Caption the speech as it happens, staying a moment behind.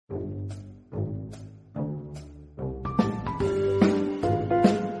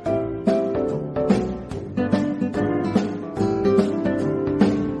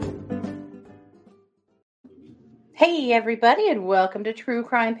Hey, everybody, and welcome to True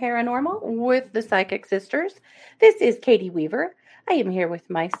Crime Paranormal with the Psychic Sisters. This is Katie Weaver. I am here with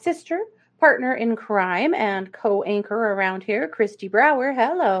my sister, partner in crime, and co anchor around here, Christy Brower.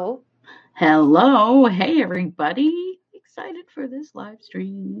 Hello. Hello. Hey, everybody. Excited for this live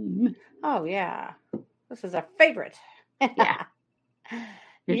stream. Oh, yeah. This is our favorite. Yeah, it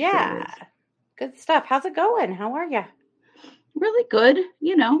sure Yeah. is. Good stuff. How's it going? How are you? Really good.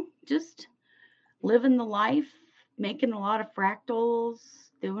 Just living the life, making a lot of fractals,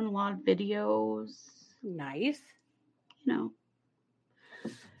 doing a lot of videos, Nice. you know,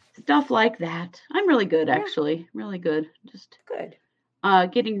 stuff like that. I'm really good, Yeah. actually. Really good. Just Good.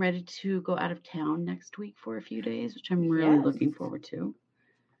 getting ready to go out of town next week for a few days, which I'm really Yes. looking forward to.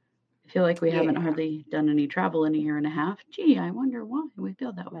 I feel like we haven't Yeah. hardly done any travel in a year and a half. Gee, I wonder why we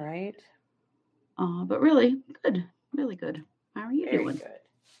feel that way. Right. But really good. Really good. How are you Very doing? good.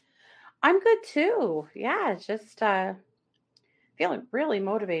 I'm good too. Yeah, just feeling really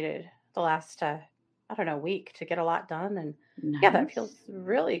motivated the last I don't know, week to get a lot done, and yeah, that feels Nice.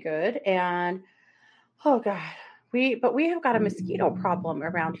 really good. And oh god, we have got a mosquito problem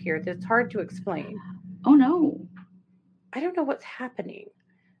around here that's hard to explain. Oh no. I don't know what's happening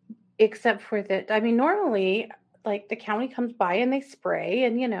except for that. I mean, normally like the county comes by and they spray,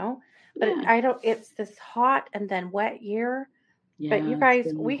 and but Yeah. I don't. It's this hot and then wet year. But you Yeah, it's guys,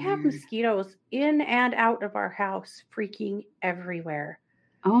 been we have weird. mosquitoes in and out of our house, freaking everywhere.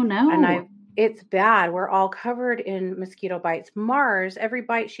 Oh And no. it's bad. We're all covered in mosquito bites. Mars, every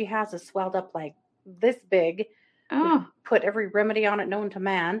bite she has is swelled up like this big. We've Oh. put every remedy on it known to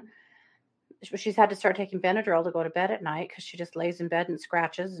man. She's had to start taking Benadryl to go to bed at night because she just lays in bed and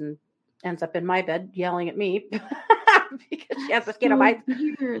scratches and ends up in my bed yelling at me because she has That's mosquito so bites.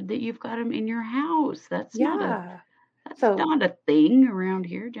 weird that you've got them in your house. Yeah. That's So, not a thing around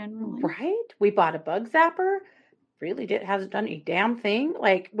here generally. right? We bought a bug zapper. Really hasn't done a damn thing.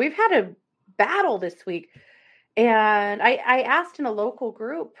 Like, we've had a battle this week. And I asked in a local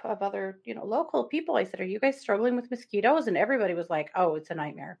group of other, local people, I said, are you guys struggling with mosquitoes? And everybody was like, oh, it's a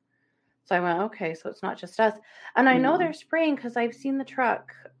nightmare. So I went, okay, so it's not just us. And I know Yeah. they're spraying because I've seen the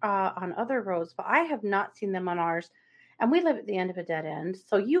truck on other roads, but I have not seen them on ours. And we live at the end of a dead end.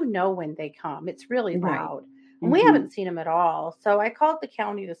 So when they come, it's really Right. loud. And we Mm-hmm. haven't seen them at all. So I called the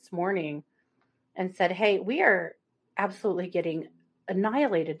county this morning and said, hey, we are absolutely getting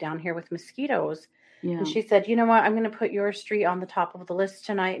annihilated down here with mosquitoes. And Yeah. she said, you know what? I'm going to put your street on the top of the list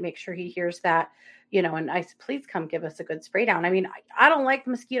tonight. Make sure he hears that, and I said, please come give us a good spray down. I mean, I don't like the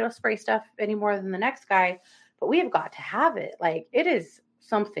mosquito spray stuff any more than the next guy, but we have got to have it. Like, it is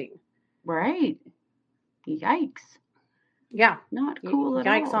something. Right. Yikes. Yeah. Not cool at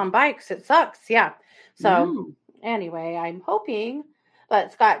Yikes all. on bikes. It sucks. Yeah. So No. anyway, I'm hoping,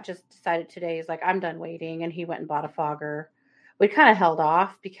 but Scott just decided today, he's like, I'm done waiting. And he went and bought a fogger. We kind of held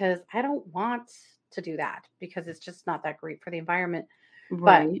off because I don't want to do that because it's just not that great for the environment.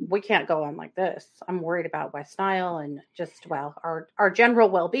 But Right. we can't go on like this. I'm worried about West Nile and just, well, our general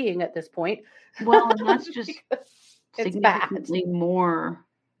well being at this point. Well, and that's just Because it's bad. significantly more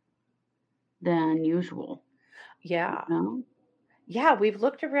than usual, Yeah. know? Yeah, we've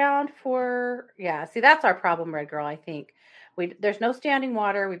looked around for, yeah, see, that's our problem, Red Girl, I think. There's no standing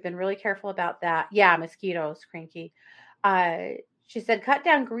water. We've been really careful about that. Yeah, mosquitoes, cranky. Uh, she said, cut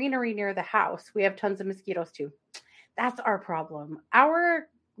down greenery near the house. We have tons of mosquitoes too. That's our problem. Our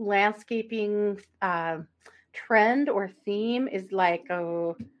landscaping trend or theme is like,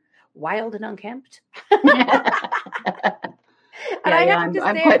 oh, wild and unkempt. And I Yeah, have to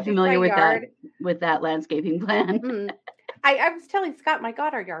I'm say, I quite think my familiar yard. with that landscaping plan. Mm, I was telling Scott, my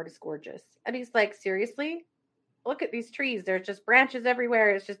God, our yard is gorgeous. And he's like, seriously? Look at these trees. There's just branches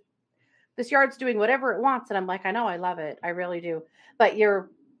everywhere. It's just, this yard's doing whatever it wants. And I'm like, I know, I love it. I really do. But you're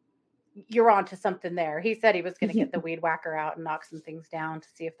on to something there. He said he was going to get the weed whacker out and knock some things down to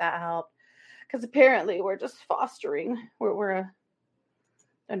see if that helped. Because apparently we're just fostering. We're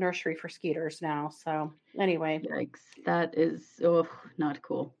a nursery for skeeters now. So anyway, Yikes. That is not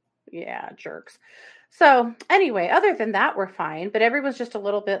cool. yeah, jerks. So anyway, other than that, we're fine. But everyone's just a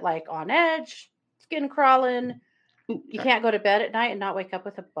little bit like on edge, skin crawling. Ooh, You sorry. can't go to bed at night and not wake up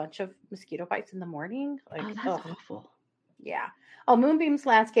with a bunch of mosquito bites in the morning. Oh, Like, that's oh, awful. yeah. Oh, Moonbeam's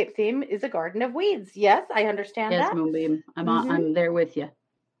landscape theme is a garden of weeds. Yes, I understand Yes, that. Moonbeam. Mm-hmm. I'm there with you.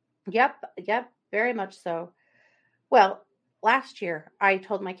 Yep, very much so. Well, last year I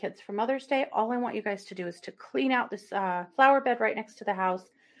told my kids for Mother's Day, all I want you guys to do is to clean out this flower bed right next to the house,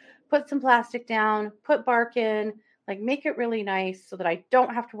 put some plastic down, put bark in, like make it really nice so that I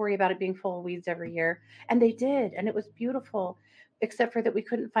don't have to worry about it being full of weeds every year. And they did, and it was beautiful, except for that we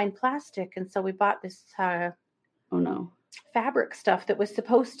couldn't find plastic, and so we bought this Oh no. fabric stuff that was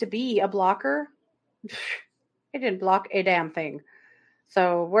supposed to be a blocker. It didn't block a damn thing.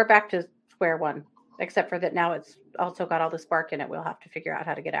 So we're back to square one, except for that now it's also got all the spark in it. We'll have to figure out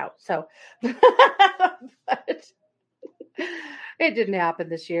how to get out. So, but it didn't happen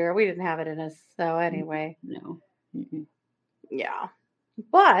this year. We didn't have it in us. So anyway, No. Mm-mm. yeah.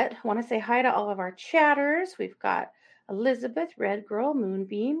 But I want to say hi to all of our chatters. We've got Elizabeth, Red Girl,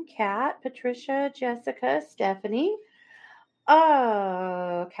 Moonbeam, Kat, Patricia, Jessica, Stephanie,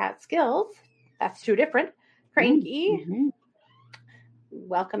 Cat Skills. That's two different. Cranky. Mm-hmm.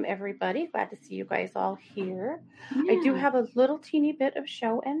 Welcome everybody. Glad to see you guys all here. Yeah. I do have a little teeny bit of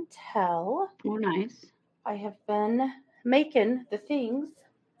show and tell. Oh, nice. I have been making the things.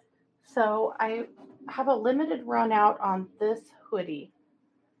 So I have a limited run out on this hoodie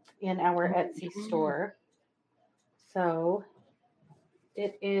in our Etsy store. So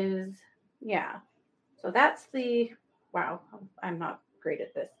it is, yeah. So that's the, wow, I'm not great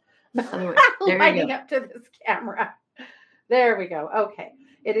at this. Lining up to this camera. There we go. Okay.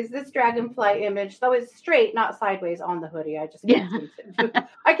 It is this dragonfly image, though it's straight, not sideways on the hoodie. I just can't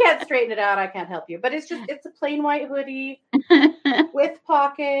I can't straighten it out. I can't help you. But it's a plain white hoodie with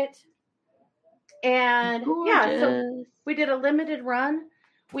pocket. And yeah, so we did a limited run.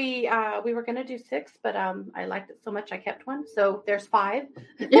 We were gonna do 6, but I liked it so much I kept one. So there's 5.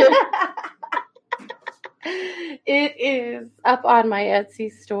 It is up on my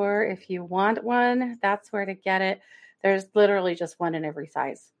Etsy store. If you want one, that's where to get it. There's literally just one in every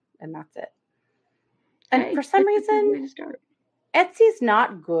size, and that's it. And for some reason, Etsy's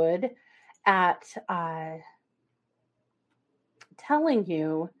not good at telling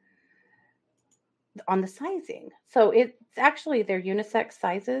you on the sizing. So it's actually they're unisex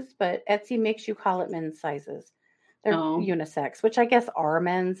sizes, but Etsy makes you call it men's sizes. They're unisex, which I guess are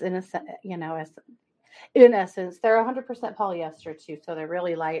men's in essence. They're 100% polyester too, so they're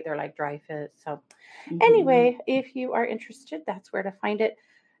really light. They're like dry fit. So anyway, if you are interested, that's where to find it.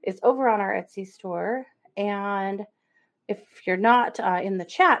 It's over on our Etsy store. And if you're not in the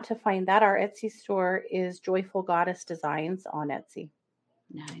chat to find that, our Etsy store is Joyful Goddess Designs on Etsy.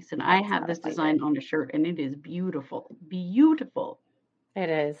 Nice. And I have this design on a shirt, and it is beautiful. Beautiful. It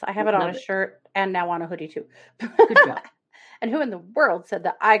is. I have it on a shirt and now on a hoodie too. Good job. And who in the world said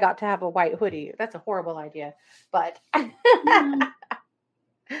that I got to have a white hoodie? That's a horrible idea, but I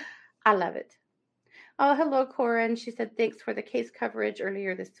love it. Oh, hello, Corin. She said, thanks for the case coverage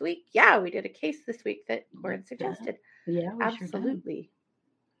earlier this week. Yeah, we did a case this week that Corin suggested. Yeah, we absolutely.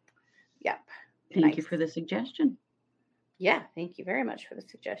 Sure yep. Thank you for the suggestion. Yeah, thank you very much for the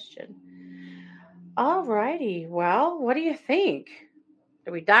suggestion. All righty. Well, what do you think?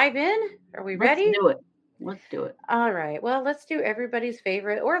 Do we dive in? Are we ready? Let's do it. Let's do it. All right. Well, let's do everybody's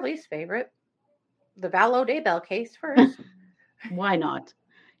favorite or least favorite, the Vallow Daybell case first. Why not?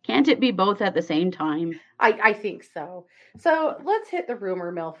 Can't it be both at the same time? I think so. So let's hit the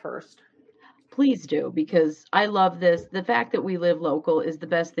rumor mill first. Please do, because I love this. The fact that we live local is the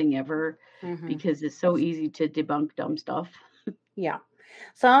best thing ever because it's so easy to debunk dumb stuff. Yeah.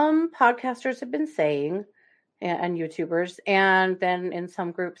 Some podcasters have been saying, and YouTubers, and then in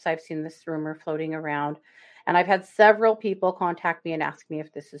some groups I've seen this rumor floating around, and I've had several people contact me and ask me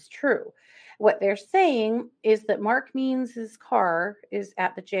if this is true. What they're saying is that Mark Means' car is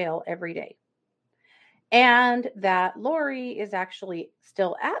at the jail every day, and that Lori is actually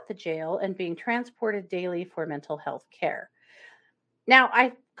still at the jail and being transported daily for mental health care. Now,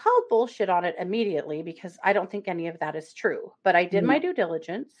 I called bullshit on it immediately because I don't think any of that is true. But I did my due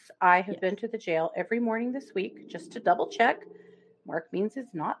diligence. I have been to the jail every morning this week just to double check. Mark Means is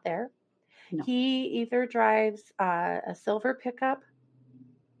not there. No. He either drives a silver pickup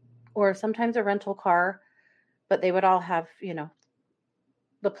or sometimes a rental car, but they would all have,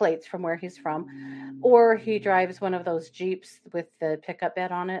 the plates from where he's from. Or he drives one of those Jeeps with the pickup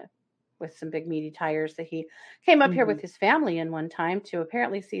bed on it, with some big meaty tires that he came up here with his family in one time to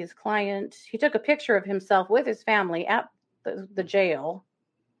apparently see his client. He took a picture of himself with his family at the jail,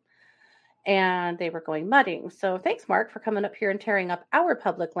 and they were going mudding. So thanks, Mark, for coming up here and tearing up our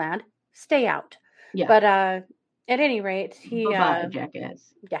public land. Stay out. Yeah. But at any rate, he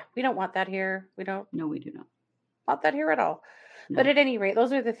jackass. Yeah, we don't want that here. We don't. No, we do not want that here at all. No. But at any rate,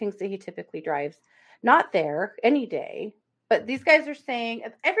 those are the things that he typically drives. Not there any day. But these guys are saying,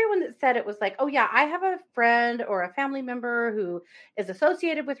 everyone that said it was like, oh, yeah, I have a friend or a family member who is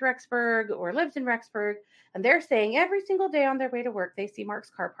associated with Rexburg or lives in Rexburg. And they're saying every single day on their way to work, they see Mark's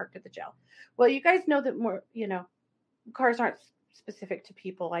car parked at the jail. Well, you guys know that more, cars aren't specific to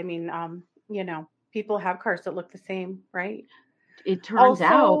people. I mean, people have cars that look the same, right? It turns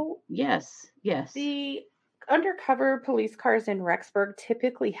out, yes. The undercover police cars in Rexburg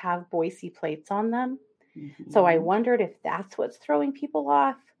typically have Boise plates on them. So I Mhm. wondered if that's what's throwing people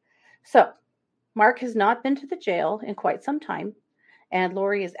off. So Mark has not been to the jail in quite some time, and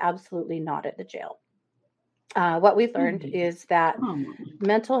Lori is absolutely not at the jail. What we learned Mhm. is that Come on.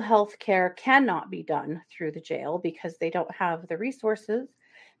 mental health care cannot be done through the jail because they don't have the resources,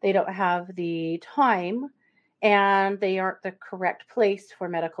 they don't have the time, and they aren't the correct place for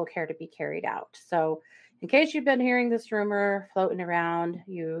medical care to be carried out. So, in case you've been hearing this rumor floating around,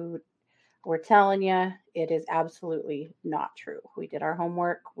 we're telling you it is absolutely not true. We did our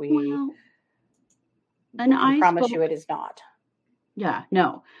homework. We Well, and can I promise you spoke, it is not. yeah,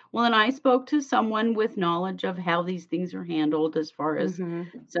 no. Well, and I spoke to someone with knowledge of how these things are handled as far as Mhm.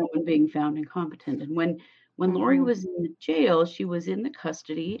 someone being found incompetent. And when Lori Mhm. was in the jail, she was in the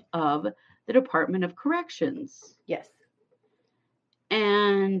custody of the Department of Corrections. Yes.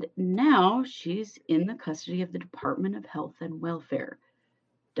 And now she's in the custody of the Department of Health and Welfare.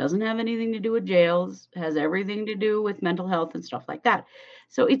 Doesn't have anything to do with jails, has everything to do with mental health and stuff like that.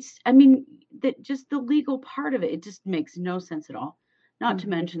 So it's, I mean, that just the legal part of it, it just makes no sense at all. Not to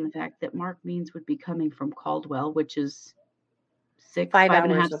Mhm. mention the fact that Mark Means would be coming from Caldwell, which is 5 five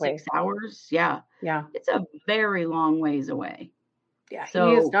and a half, hours away. 6 hours. Yeah. Yeah. It's a very long ways away. Yeah, he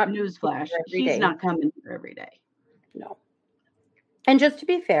is So, not newsflash, here every he's day. not coming here every day. No. And just to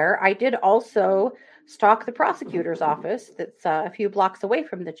be fair, I did also stalk the prosecutor's office that's a few blocks away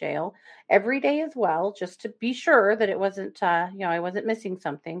from the jail every day as well, just to be sure that it wasn't, I wasn't missing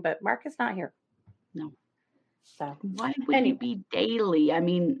something. But Mark is not here. No. So, Why would he anyway, be daily? I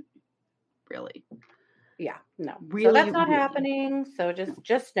mean, really, yeah, no. So really, that's not really. happening. So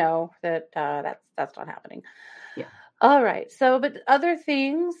just know that that's not happening. Yeah. All right. So, but other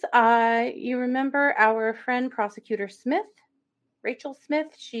things, you remember our friend prosecutor Smith? Rachel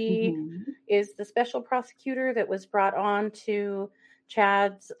Smith. She Mhm. is the special prosecutor that was brought on to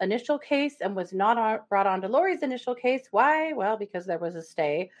Chad's initial case and was not brought on to Lori's initial case. Why? Well, because there was a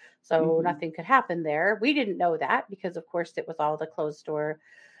stay, so Mhm. nothing could happen there. We didn't know that because, of course, it was all the closed door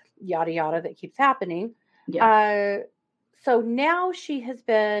yada yada that keeps happening. Yeah. Uh, so now she has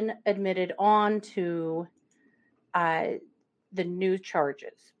been admitted on to uh, the new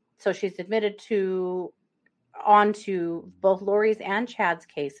charges. So she's admitted to onto both Lori's and Chad's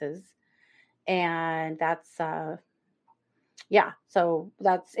cases. And that's yeah, so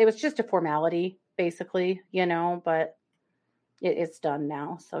that's it was just a formality, basically, but it's done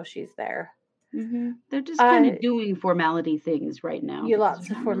now. So she's there. They're just kinda Uh doing formality things right now you because lots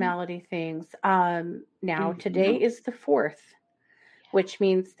there's of not really formality things. Now anything today else. is the fourth, which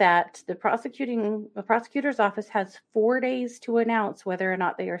means that the prosecutor's office has 4 days to announce whether or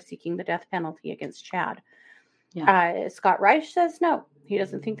not they are seeking the death penalty against Chad. Yeah. Scott Reich says no, he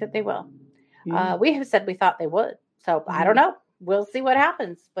doesn't think that they will. Yeah. We have said we thought they would. So I don't Mhm. know. We'll see what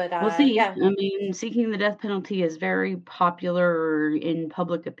happens. But We'll see. yeah, I mean, seeking the death penalty is very popular in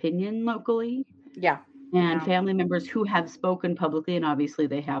public opinion locally, yeah, and yeah. family members who have spoken publicly, and obviously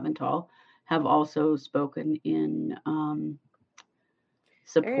they haven't all, have also spoken in, Very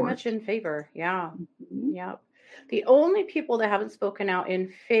much support. in favor. Yeah, Mhm. yeah. The only people that haven't spoken out in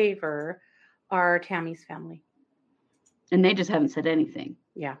favor are Tammy's family. And they just haven't said anything.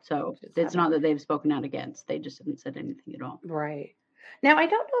 Yeah, So, just it's haven't. not that they've spoken out against, they just haven't said anything at all. Right. Now, I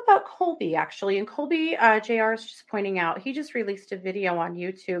don't know about Colby actually. And Colby, JR is just pointing out, he just released a video on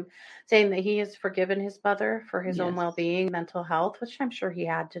YouTube saying that he has forgiven his mother for his own Yes. well being, mental health, which I'm sure he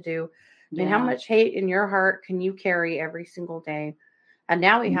had to do. I mean, how Yeah. much hate in your heart can you carry every single day? And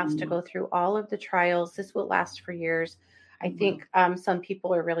now he has to No, go through all of the trials. This will last for years. I it will. think some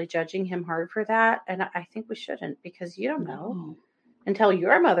people are really judging him hard for that. And I think we shouldn't because you don't know No. until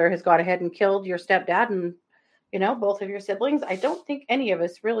your mother has gone ahead and killed your stepdad and both of your siblings. I don't think any of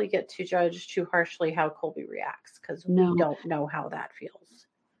us really get to judge too harshly how Colby reacts because we No. don't know how that feels.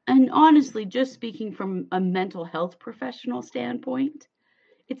 And honestly, just speaking from a mental health professional standpoint,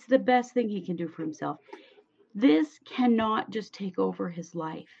 it's the best thing he can do for himself. This cannot just take over his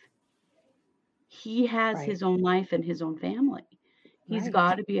life. He has Right. his own life and his own family. He's Right.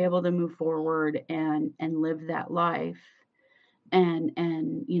 got to be able to move forward and live that life and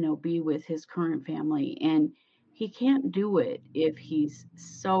be with his current family, and he can't do it if he's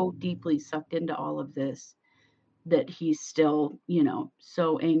so deeply sucked into all of this that he's still,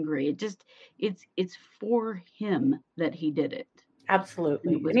 so angry. It's for him that he did it. And it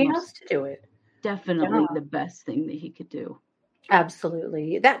Absolutely. And was he most has to do it. Yeah. definitely the best thing that he could do.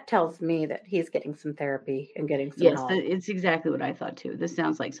 Absolutely. That tells me that he's getting some therapy and getting some Yes, help. it's exactly what I thought too. This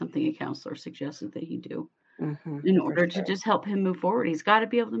sounds like something a counselor suggested that he do in For order to sure. just help him move forward. He's got to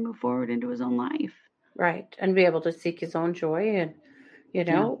be able to move forward into his own life. Right. And be able to seek his own joy and,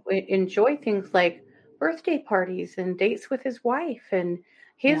 Yeah. enjoy things like birthday parties and dates with his wife and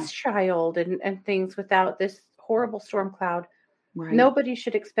Yeah. his child and things without this horrible storm cloud. Right. Nobody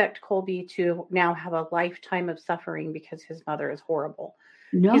should expect Colby to now have a lifetime of suffering because his mother is horrible.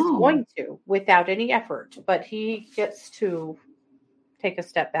 He's No. going to without any effort, but he gets to take a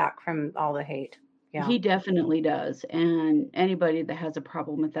step back from all the hate. Yeah. He definitely does. And anybody that has a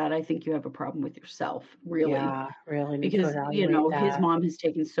problem with that, I think you have a problem with yourself, really. Yeah, really need to Because, evaluate his that. mom has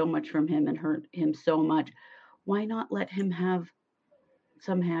taken so much from him and hurt him so much. Why not let him have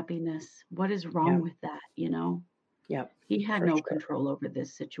some happiness? What is wrong Yep. with that, Yep. He had For no sure. control over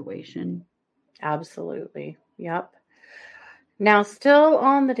this situation. Absolutely. Yep. Now, still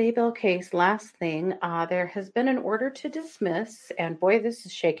on the Daybell case, last thing, there has been an order to dismiss, and boy, this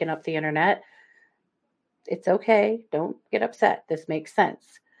is shaking up the internet. It's okay. Don't get upset. This makes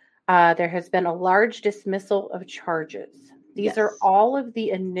sense. There has been a large dismissal of charges. These are Yes. all of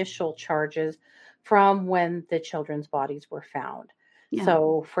the initial charges from when the children's bodies were found. Yeah.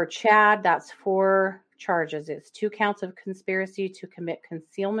 So for Chad, that's 4 charges. It's 2 counts of conspiracy to commit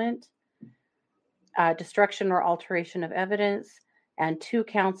concealment, destruction or alteration of evidence, and 2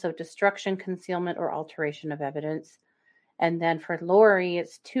 counts of destruction, concealment, or alteration of evidence. And then for Lori,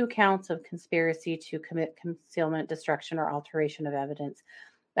 it's 2 counts of conspiracy to commit concealment, destruction, or alteration of evidence.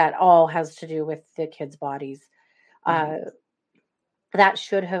 That all has to do with the kids' bodies. Right. That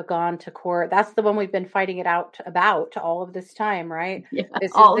should have gone to court. That's the one we've been fighting it out about all of this time, right? Yeah.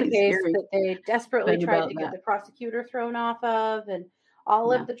 This is All the these case hearings that they desperately been tried about to get that. the prosecutor thrown off of, and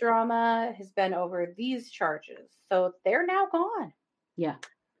all Yeah. of the drama has been over these charges. So they're now gone Yeah.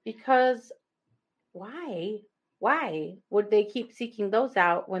 because why? Why would they keep seeking those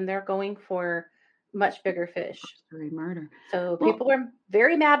out when they're going for much bigger fish? First degree murder. So Well, people are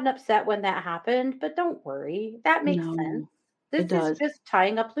very mad and upset when that happened, but don't worry. That makes sense. no, it This is does. just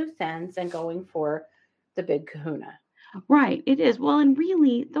tying up loose ends and going for the big kahuna. Right, it is. Well, and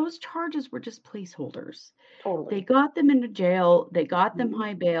really, those charges were just placeholders. They Totally. got them into jail, they got them Mhm.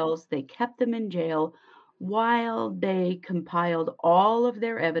 high bails, they kept them in jail while they compiled all of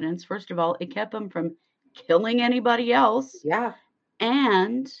their evidence. First of all, it kept them from killing anybody else Yeah.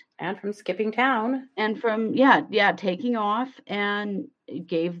 and And from skipping town. from taking off, and it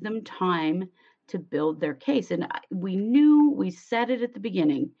gave them time to build their case. And we said it at the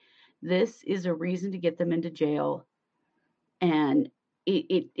beginning. This is a reason to get them into jail, and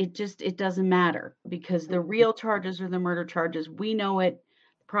it doesn't matter because the Mhm. real charges are the murder charges. We know it.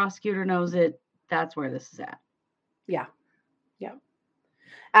 The prosecutor knows it. That's where this is at. Yeah. Yeah.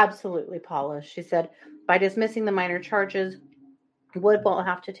 Absolutely, Paula. She said, by dismissing the minor charges, Wood won't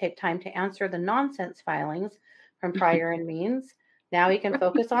have to take time to answer the nonsense filings from Pryor and Means. Now he can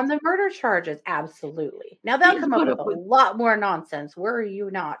focus on Right. the murder charges. Absolutely. Now they'll He's come up put with up a with lot more nonsense. Worry you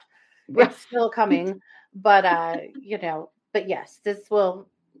not. right. It's still coming. But but yes,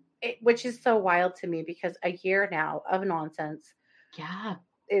 which is so wild to me because a year now of nonsense Yeah,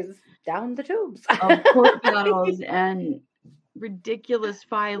 is down the tubes. of court battles and ridiculous Yeah.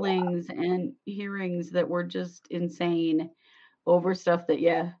 filings and hearings that were just insane over stuff that,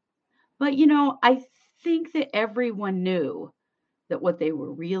 yeah. But, I think that everyone knew that what they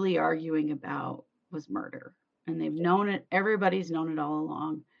were really arguing about was murder. And they've known it. Everybody's known it all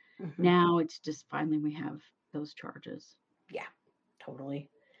along. Mhm. Now it's just finally we have those charges. Yeah, totally.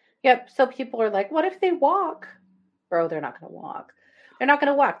 Yep. So people are like, what if they walk? Bro, they're not going to walk. They're not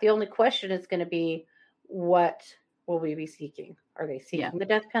going to walk. The only question is going to be, what will we be seeking? Are they Yeah. seeking the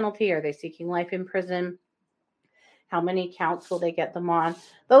death penalty? Are they seeking life in prison? How many counts will they get them on?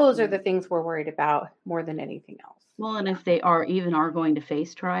 Those are Yeah. the things we're worried about more than anything else. Well, and if they are going to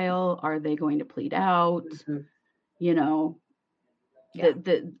face trial, are they going to plead out? Mhm. You know, Yeah.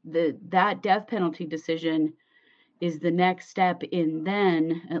 that death penalty decision is the next step in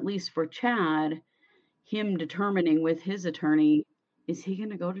then, at least for Chad, him determining with his attorney, is he going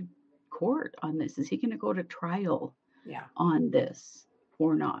to go to court on this? Is he going to go to trial Yeah. on this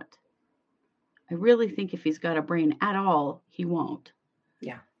or not? I really think if he's got a brain at all, he won't.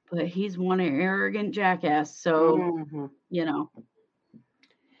 Yeah. But he's one arrogant jackass, so, Mhm. you know.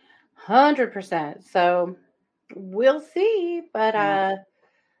 100%. So we'll see. But Yeah.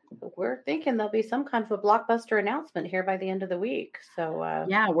 we're thinking there'll be some kind of a blockbuster announcement here by the end of the week. So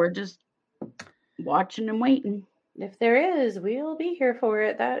Yeah, we're just watching and waiting. if there is, we'll be here for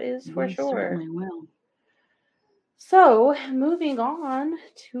it. That is for We sure. certainly will. So, moving on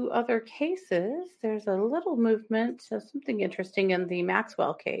to other cases, there's a little movement, something interesting in the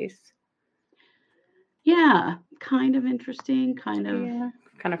Maxwell case. Yeah, kind of interesting, kind of Yeah,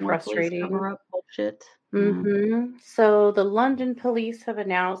 Kind of More police frustrating. cover up bullshit. Yeah. So the London police have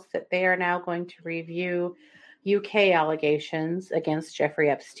announced that they are now going to review UK allegations against Jeffrey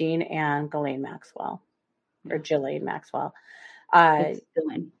Epstein and Ghislaine Maxwell, or Yeah. Ghislaine Maxwell. Uh, It's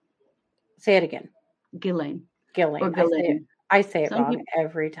Ghislaine. say it again. Ghislaine. Or Ghislaine. Ghislaine. I say it Some wrong people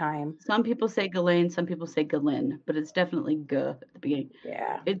every time. some people say Ghislaine, some people say Ghislaine, but it's definitely G at the beginning.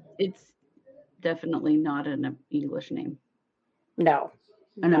 Yeah. It's definitely not an English name. No.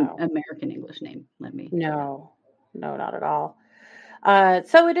 An No. American English name. No, not at all.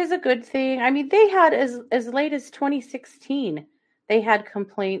 So it is a good thing. I mean, they had as late as 2016, they had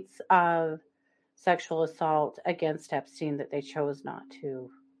complaints of sexual assault against Epstein that they chose not to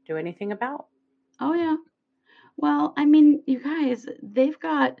do anything about. Oh yeah. Well, I mean, you guys, they've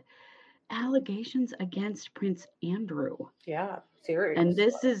got allegations against Prince Andrew. Yeah, serious. And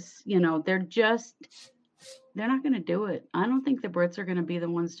this is, they're not going to do it. I don't think the Brits are going to be the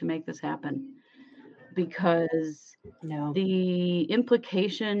ones to make this happen, because No. the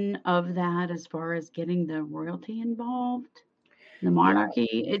implication of that, as far as getting the royalty involved, the monarchy,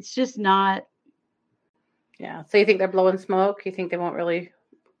 it's just not. Yeah. So you think they're blowing smoke? You think they won't really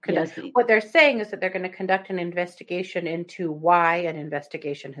conduct? Yes. What they're saying is that they're going to conduct an investigation into why an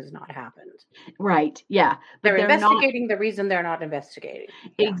investigation has not happened. Right. Yeah. But they're investigating the reason they're not investigating.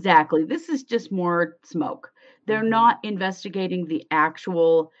 Yeah. Exactly. This is just more smoke. They're not investigating the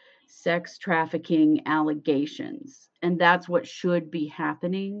actual sex trafficking allegations. And that's what should be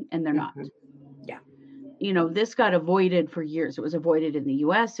happening. And they're not. Yeah. This got avoided for years. It was avoided in the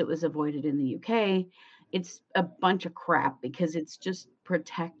US. It was avoided in the UK. It's a bunch of crap, because it's just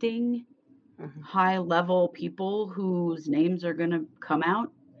protecting high level people whose names are going to come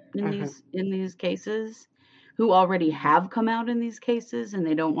out in these cases, who already have come out in these cases, and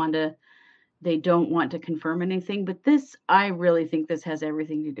they don't want to confirm anything. But I really think this has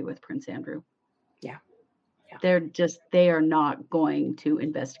everything to do with Prince Andrew. Yeah. They are not going to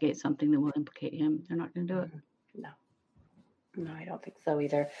investigate something that will implicate him. They're not going to do it. No, I don't think so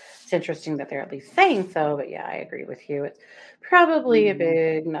either. It's interesting that they're at least saying so, but yeah, I agree with you. It's probably a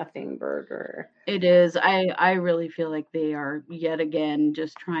big nothing burger. It is. I really feel like they are yet again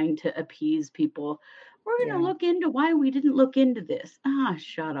just trying to appease people. We're going to look into why we didn't look into this.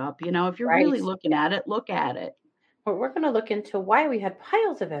 Shut up. If you're really looking at it, look at it. Well, we're going to look into why we had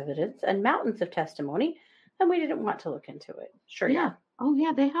piles of evidence and mountains of testimony, and we didn't want to look into it. Sure. Yeah. Oh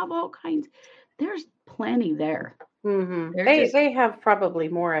yeah, they have all kinds. There's plenty there. They have probably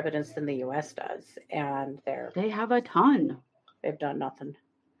more evidence than the U.S. does, and they have a ton. They've done nothing.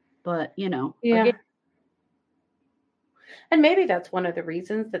 But yeah. Again, and maybe that's one of the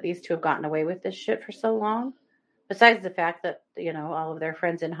reasons that these two have gotten away with this shit for so long. Besides the fact that all of their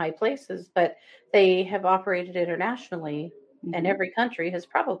friends in high places, but they have operated internationally, and every country has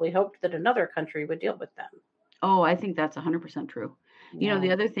probably hoped that another country would deal with them. Oh, I think that's 100% true.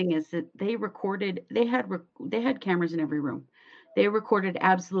 The other thing is that they had cameras in every room. They recorded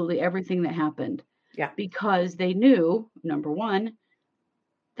absolutely everything that happened. Yeah. Because they knew, number one,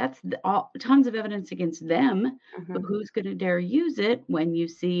 that's tons of evidence against them, but who's going to dare use it when you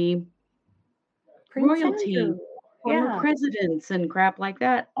see royalty, former presidents and crap like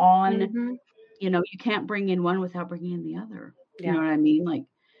that on, you can't bring in one without bringing in the other. You know what I mean?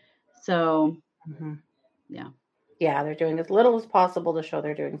 Yeah. Yeah, they're doing as little as possible to show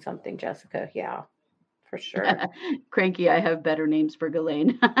they're doing something, Jessica. Yeah, for sure. Cranky, I have better names for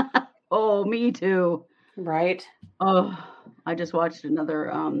Ghislaine. Oh, me too. Right. Oh, I just watched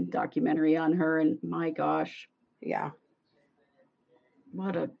another documentary on her, and my gosh. Yeah.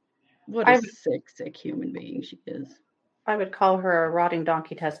 What a sick human being she is. I would call her a rotting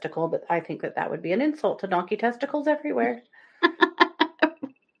donkey testicle, but I think that would be an insult to donkey testicles everywhere.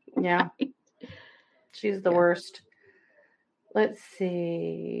 Yeah. She's the worst. Let's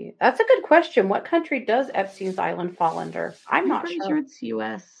see. That's a good question. What country does Epstein's Island fall under? I'm not pretty sure it's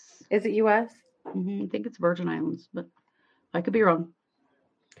U.S. Is it U.S.? I think it's Virgin Islands, but I could be wrong.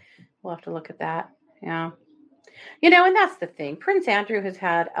 We'll have to look at that. Yeah. And that's the thing. Prince Andrew has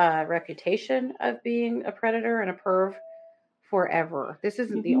had a reputation of being a predator and a perv forever. This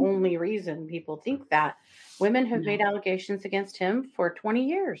isn't the only reason people think that. Women have made allegations against him for 20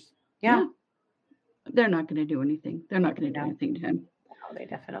 years. Yeah. They're not going to do anything. They're not going to do anything to him. No, they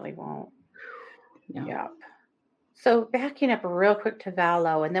definitely won't. Yeah. Yep. So backing up real quick to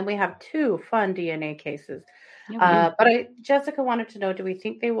Vallow, and then we have two fun DNA cases. But Jessica wanted to know, do we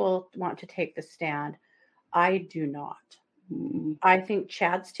think they will want to take the stand? I do not. I think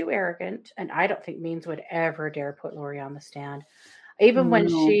Chad's too arrogant, and I don't think Means would ever dare put Lori on the stand. Even when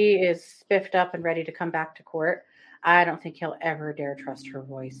she is spiffed up and ready to come back to court, I don't think he'll ever dare trust her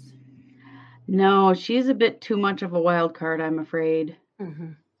voice. No, she's a bit too much of a wild card, I'm afraid.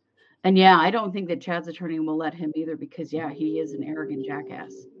 Mm-hmm. And yeah, I don't think that Chad's attorney will let him either because, yeah, he is an arrogant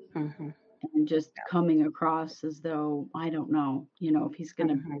jackass. Mm-hmm. And just coming across as though, I don't know, if he's going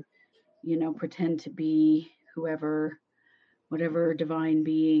Mm-hmm. to, pretend to be whatever divine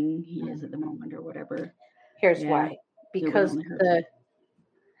being he is at the moment or whatever. Here's Yeah, why. it would Because only hurt the him.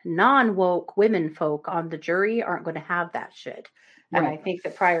 non-woke women folk on the jury aren't going to have that shit. And I Right. think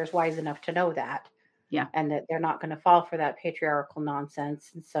that Pryor's wise enough to know that. Yeah. And that they're not going to fall for that patriarchal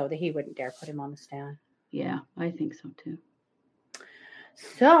nonsense. And so that he wouldn't dare put him on the stand. Yeah, I think so too.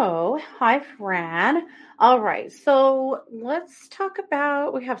 So, hi, Fran. All right. So let's talk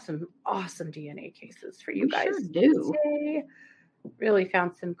about, we have some awesome DNA cases for you We guys sure do. today. Really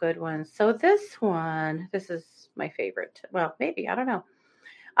found some good ones. So this is my favorite. Well, maybe, I don't know.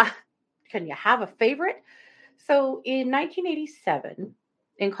 Can you have a favorite? So in 1987,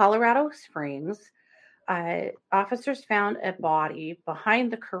 in Colorado Springs, officers found a body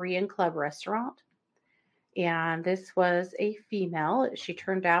behind the Korean Club restaurant. And this was a female. She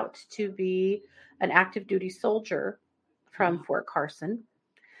turned out to be an active duty soldier from Wow. Fort Carson.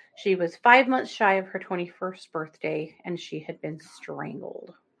 She was 5 months shy of her 21st birthday, and she had been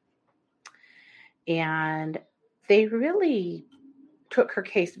strangled. And they really took her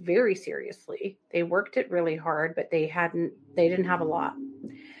case very seriously. They worked it really hard, but they didn't have a lot.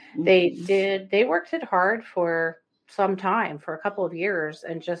 They worked it hard for some time, for a couple of years,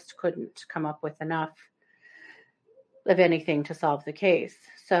 and just couldn't come up with enough of anything to solve the case.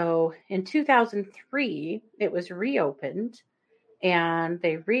 So in 2003, it was reopened and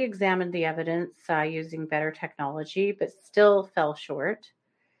they re-examined the evidence using better technology, but still fell short.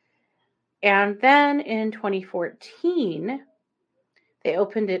 And then in 2014, they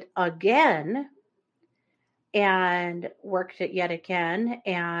opened it again and worked it yet again.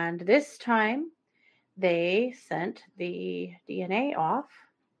 And this time they sent the DNA off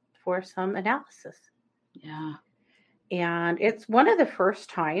for some analysis. Yeah. And it's one of the first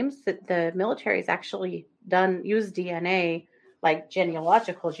times that the military has actually used DNA, like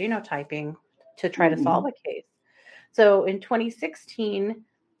genealogical genotyping, to try to solve a case. So in 2016,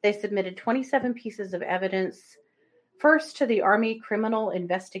 they submitted 27 pieces of evidence, first to the Army Criminal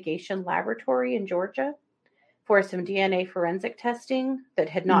Investigation Laboratory in Georgia for some DNA forensic testing that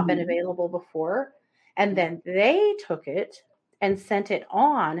had not been available before. And then they took it and sent it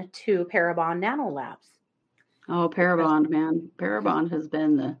on to Parabon Nanolabs. Oh, Parabon, man. Parabon has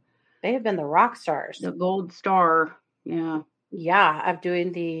been they have been the rock stars. The gold star. Yeah. Yeah, of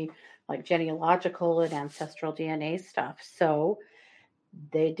doing the like genealogical and ancestral DNA stuff. So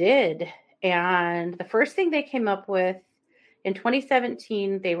they did. And the first thing they came up with in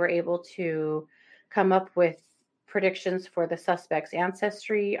 2017, they were able to come up with predictions for the suspect's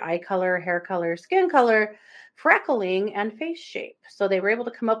ancestry, eye color, hair color, skin color, freckling, and face shape. So they were able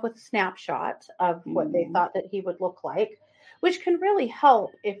to come up with a snapshot of what they thought that he would look like, which can really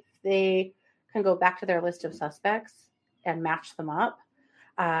help if they can go back to their list of suspects and match them up.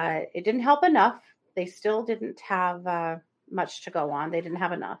 It didn't help enough. They still didn't have much to go on. They didn't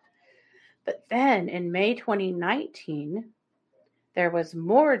have enough. But then in May 2019, there was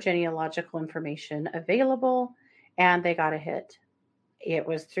more genealogical information available, and they got a hit. It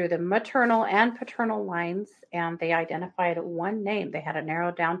was through the maternal and paternal lines, and they identified one name. They had it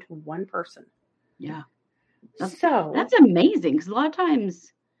narrowed down to one person. Yeah. That's amazing, because a lot of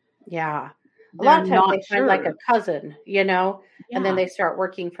times... Yeah. A lot of times they find like a cousin, Yeah. and then they start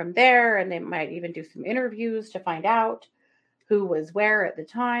working from there, and they might even do some interviews to find out who was where at the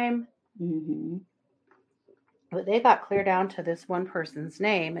time. But they got clear down to this one person's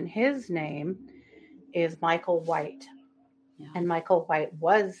name, and his name is Michael White. Yeah. And Michael White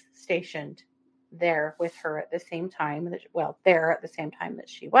was stationed there with her at the same time that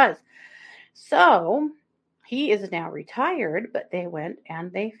she was. So he is now retired, but they went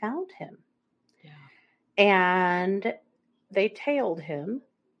and they found him. Yeah. And they tailed him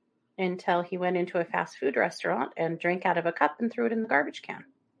until he went into a fast food restaurant and drank out of a cup and threw it in the garbage can.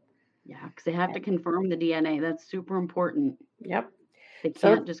 Yeah, because they have to confirm the DNA. That's super important. Yep. They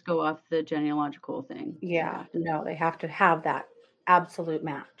can't just go off the genealogical thing. Yeah, no, they have to have that absolute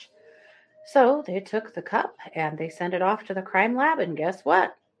match. So they took the cup and they sent it off to the crime lab, and guess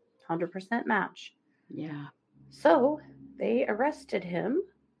what? 100% match. Yeah. So they arrested him.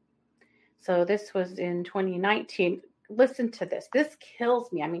 So this was in 2019. Listen to this. This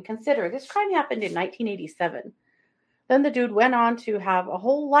kills me. I mean, consider this crime happened in 1987. Then the dude went on to have a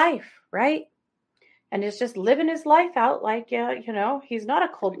whole life, right? And is just living his life out like, he's not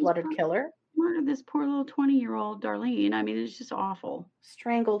a cold-blooded killer. murdered this poor little 20-year-old Darlene. I mean, it's just awful.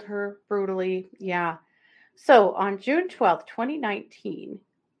 Strangled her brutally. Yeah. So on June 12th, 2019,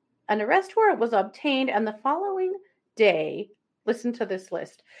 an arrest warrant was obtained, and the following day, listen to this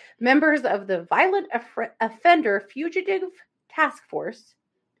list, members of the Violent Offender Fugitive Task Force,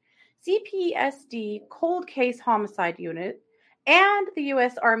 CPSD Cold Case Homicide Unit, and the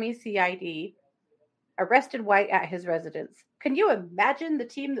U.S. Army CID arrested White at his residence. Can you imagine the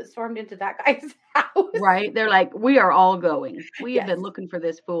team that stormed into that guy's house? Right? They're like, we are all going. We have Yes. been looking for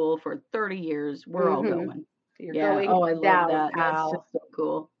this fool for 30 years. We're all going. You're Yeah. going Oh, I love down, that. That's pal. just so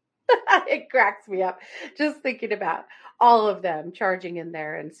cool. It cracks me up just thinking about all of them charging in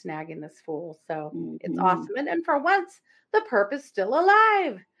there and snagging this fool. So it's awesome. And for once, the perp is still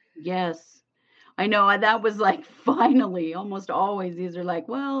alive. Yes. I know. That was like, finally, almost always these are like,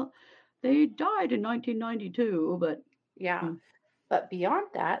 well, they died in 1992, but. Yeah. But beyond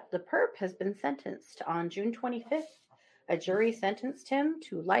that, the perp has been sentenced on June 25th. A jury sentenced him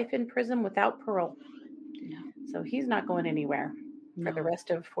to life in prison without parole. Yeah. So he's not going anywhere for the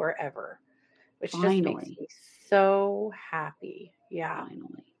rest of forever, which Finally. just makes me so happy. Yeah.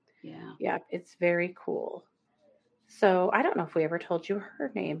 Finally. Yeah. Yeah, it's very cool. So I don't know if we ever told you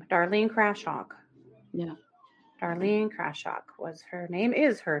her name, Darlene Krashock. Yeah. Darlene Krashock was her name,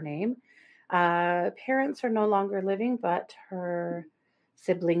 is her name. Parents are no longer living, but her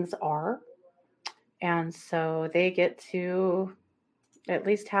siblings are. And so they get to at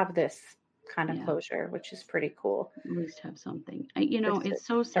least have this kind of closure, which is pretty cool. At least have something. It's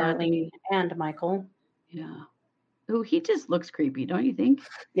so sad. Darlene and Michael. Yeah. Oh, he just looks creepy, don't you think?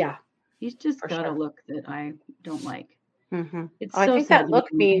 Yeah. He's just got a look that I don't like. Mm-hmm. It's so I think sad that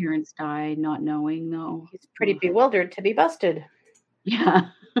look means parents died not knowing, though. He's pretty bewildered to be busted. Yeah.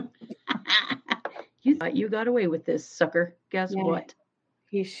 You thought you got away with this, sucker. Guess what?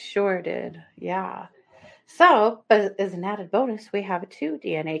 He sure did. Yeah. So, but as an added bonus, we have 2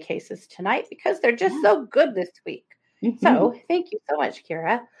 DNA cases tonight because they're just so good this week. Mm-hmm. So, thank you so much,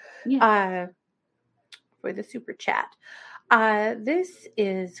 Kira, for the super chat. This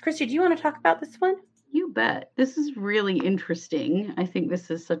is Christy. Do you want to talk about this one? You bet. This is really interesting. I think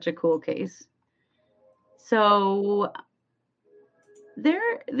this is such a cool case. So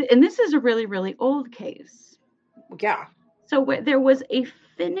and this is a really, really old case. Yeah. So there was a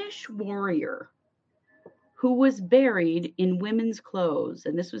Finnish warrior who was buried in women's clothes,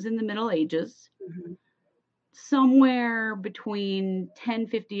 and this was in the Middle Ages, somewhere between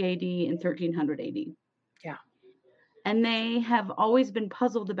 1050 AD and 1300 AD. Yeah. And they have always been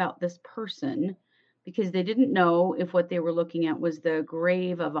puzzled about this person because they didn't know if what they were looking at was the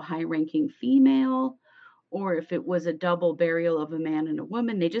grave of a high-ranking female or if it was a double burial of a man and a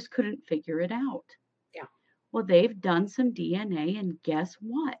woman. They just couldn't figure it out. Yeah. Well, they've done some DNA, and guess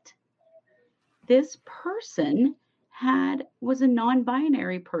what? This person was a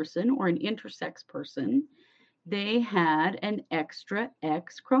non-binary person or an intersex person. They had an extra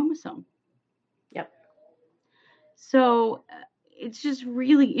X chromosome. Yep. So it's just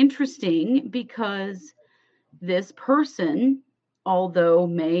really interesting because this person, although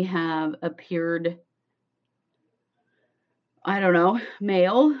may have appeared, I don't know,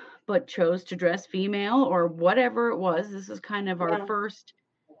 male, but chose to dress female or whatever it was. This is kind of our first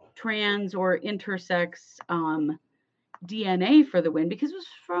trans or intersex DNA for the win because it was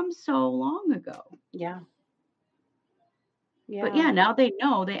from so long ago. Yeah. But yeah, now they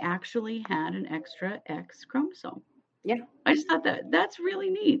know they actually had an extra X chromosome. Yeah. I just thought that's really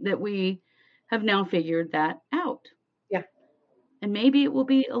neat that we have now figured that out. Yeah. And maybe it will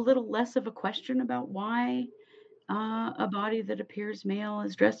be a little less of a question about why a body that appears male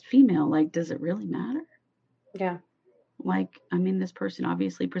is dressed female. Like, does it really matter? Yeah. Like, I mean, this person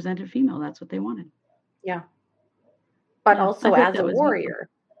obviously presented female. That's what they wanted. Yeah. But also as a warrior.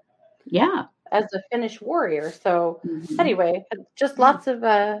 Yeah. As a Finnish warrior. So anyway, just lots of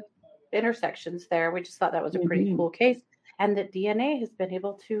intersections there. We just thought that was a pretty cool case. And that DNA has been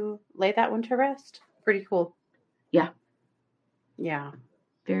able to lay that one to rest. Pretty cool. Yeah. Yeah.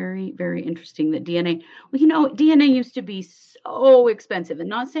 Very, very interesting that DNA, DNA used to be so expensive. And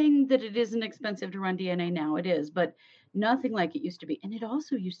not saying that it isn't expensive to run DNA now, it is, but nothing like it used to be. And it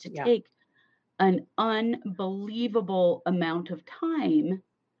also used to take an unbelievable amount of time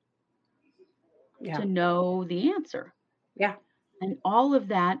to know the answer. Yeah. And all of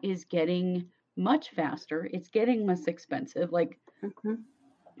that is getting much faster. It's getting less expensive. Like,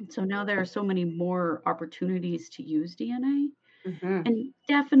 so now there are so many more opportunities to use DNA. And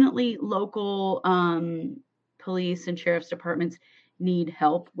definitely local police and sheriff's departments need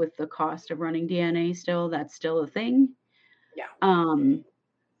help with the cost of running DNA still. That's still a thing. Yeah.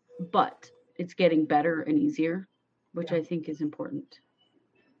 But it's getting better and easier, which Yeah. I think is important.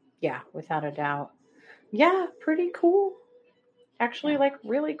 Yeah, without a doubt. Yeah, pretty cool. Actually, Yeah. like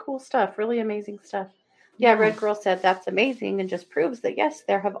really cool stuff, really amazing stuff. Yeah, Yeah. Red Girl said that's amazing and just proves that yes,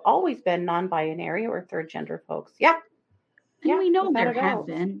 there have always been non-binary or third gender folks. Yeah, And yeah, we know without there a have doubt.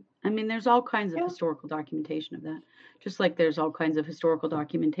 been. I mean, there's all kinds of Yeah. historical documentation of that. Just like there's all kinds of historical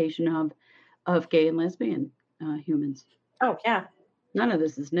documentation of gay and lesbian humans. Oh yeah. None of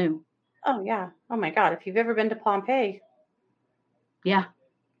this is new. Oh yeah. Oh my God. If you've ever been to Pompeii, Yeah.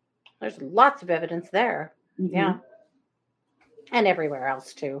 there's lots of evidence there. Hmm. Yeah. And everywhere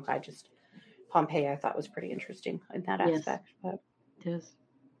else too. Pompeii I thought was pretty interesting in that Yes, aspect. But it is.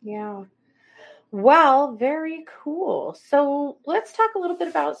 yeah. Well, very cool. So let's talk a little bit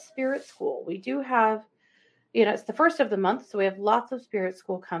about Spirit School. We do have, it's the first of the month, so we have lots of Spirit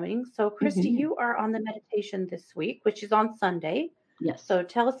School coming. So, Christy, Hmm. you are on the meditation this week, which is on Sunday. Yes. So,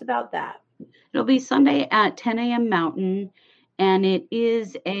 tell us about that. It'll be Sunday at 10 a.m. Mountain, and it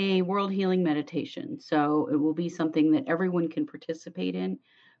is a world healing meditation. So it will be something that everyone can participate in.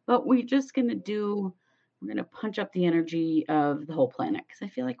 But we're going to punch up the energy of the whole planet because I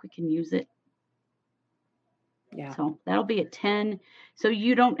feel like we can use it. Yeah. So that'll be at 10. So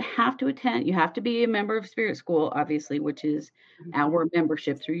you don't have to attend. You have to be a member of Spirit School, obviously, which is our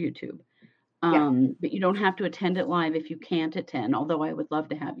membership through YouTube. Yeah. But you don't have to attend it live if you can't attend, although I would love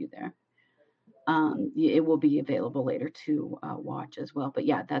to have you there. It will be available later to watch as well. But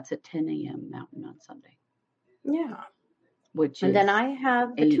yeah, that's at 10 a.m. Mountain on Sunday, Yeah. which And then is I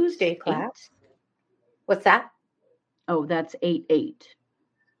have the 8 Tuesday 8. class. What's that? Oh, that's 8/8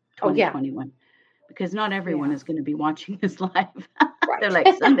 Oh, yeah. 2021. Because not everyone Yeah. is going to be watching this live. Right. They're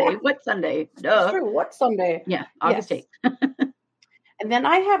like, Sunday? What Sunday? It's Duh. true. What Sunday? Yeah, August Yes. 8th. And then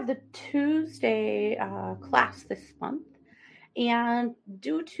I have the Tuesday class this month. And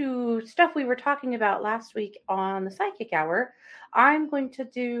due to stuff we were talking about last week on the Psychic Hour, I'm going to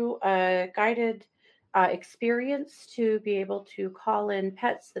do a guided experience to be able to call in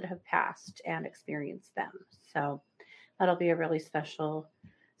pets that have passed and experience them. So that'll be a really special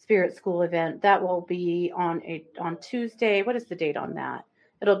Spirit School event. That will be on Tuesday. What is the date on that?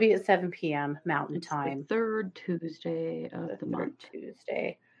 It'll be at 7 p.m. Mountain It's the Time. third Tuesday of the Third month.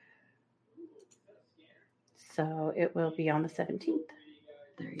 Tuesday. So it will be on the 17th.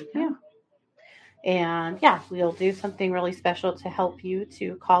 There you go. Yeah. And yeah, we'll do something really special to help you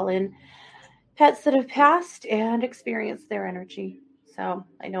to call in pets that have passed and experience their energy. So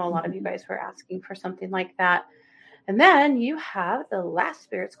I know a lot of you guys were asking for something like that. And then you have the last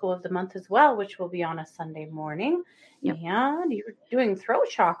Spirit School of the month as well, which will be on a Sunday morning. Yep. And you're doing throat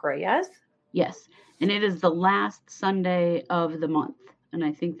chakra, yes? Yes. And it is the last Sunday of the month. And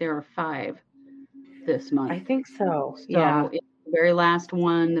I think there are 5 this month. I think so. So Yeah. it's the very last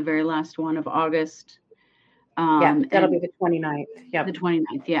one of August. Yeah, that'll and be the 29th. Yep. the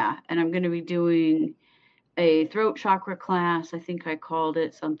 29th, yeah. And I'm going to be doing a throat chakra class. I think I called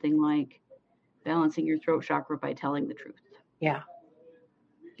it something like balancing your throat chakra by telling the truth. Yeah.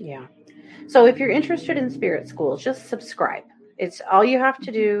 Yeah. So if you're interested in Spirit School, just subscribe. It's all you have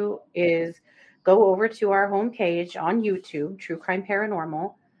to do is go over to our homepage on YouTube, True Crime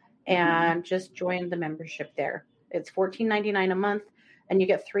Paranormal, and just join the membership there. It's $14.99 a month, and you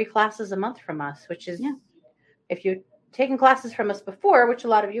get 3 classes a month from us, which is, if you've taken classes from us before, which a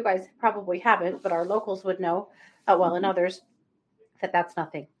lot of you guys probably haven't, but our locals would know, and others, that's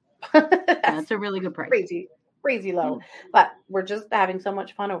nothing. That's a really good price. Crazy low. But we're just having so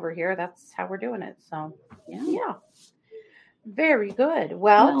much fun over here. That's how we're doing it. So, yeah. Very good.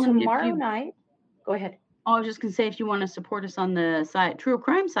 Well tomorrow night, go ahead. I was just going to say, if you want to support us on the true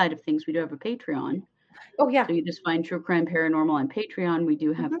crime side of things, we do have a Patreon. Oh, yeah. So you just find True Crime Paranormal on Patreon. We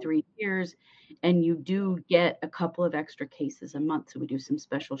do have 3 tiers, and you do get a couple of extra cases a month. So we do some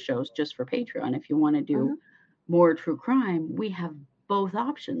special shows just for Patreon. If you want to do more true crime, we have both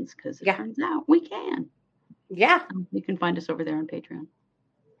options because it turns out we can. Yeah. You can find us over there on Patreon.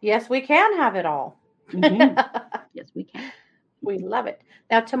 Yes, we can have it all. Yes, we can. We love it.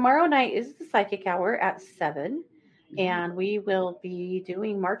 Now, tomorrow night is the Psychic Hour at 7, and we will be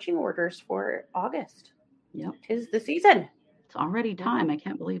doing marching orders for August. Yep. 'Tis the season. It's already time. I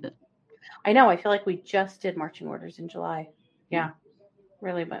can't believe it. I know. I feel like we just did marching orders in July. Yeah.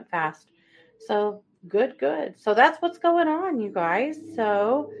 Really went fast. So good. So that's what's going on, you guys.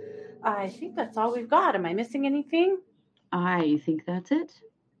 So I think that's all we've got. Am I missing anything? I think that's it.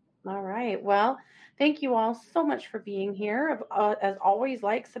 All right. Well, thank you all so much for being here. As always,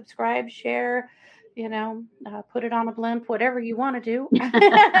 like, subscribe, share, put it on a blimp, whatever you want to do.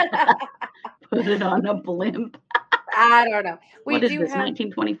 Put it on a blimp. I don't know. What is this,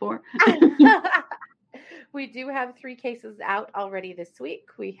 1924? We do have 3 cases out already this week.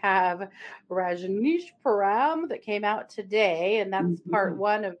 We have Rajneesh Param that came out today, and that's part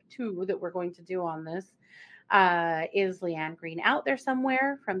 1 of 2 that we're going to do on this. Is Leanne Green out there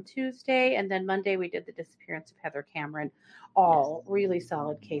somewhere from Tuesday? And then Monday we did the disappearance of Heather Cameron. All really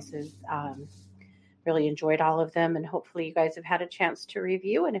solid cases. Really enjoyed all of them, and hopefully you guys have had a chance to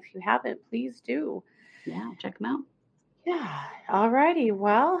review. And if you haven't, please do. Yeah, check them out. Yeah. All righty.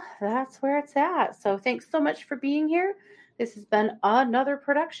 Well, that's where it's at. So thanks so much for being here. This has been another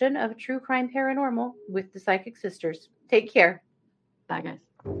production of True Crime Paranormal with the Psychic Sisters. Take care. Bye,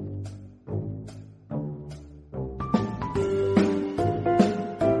 guys.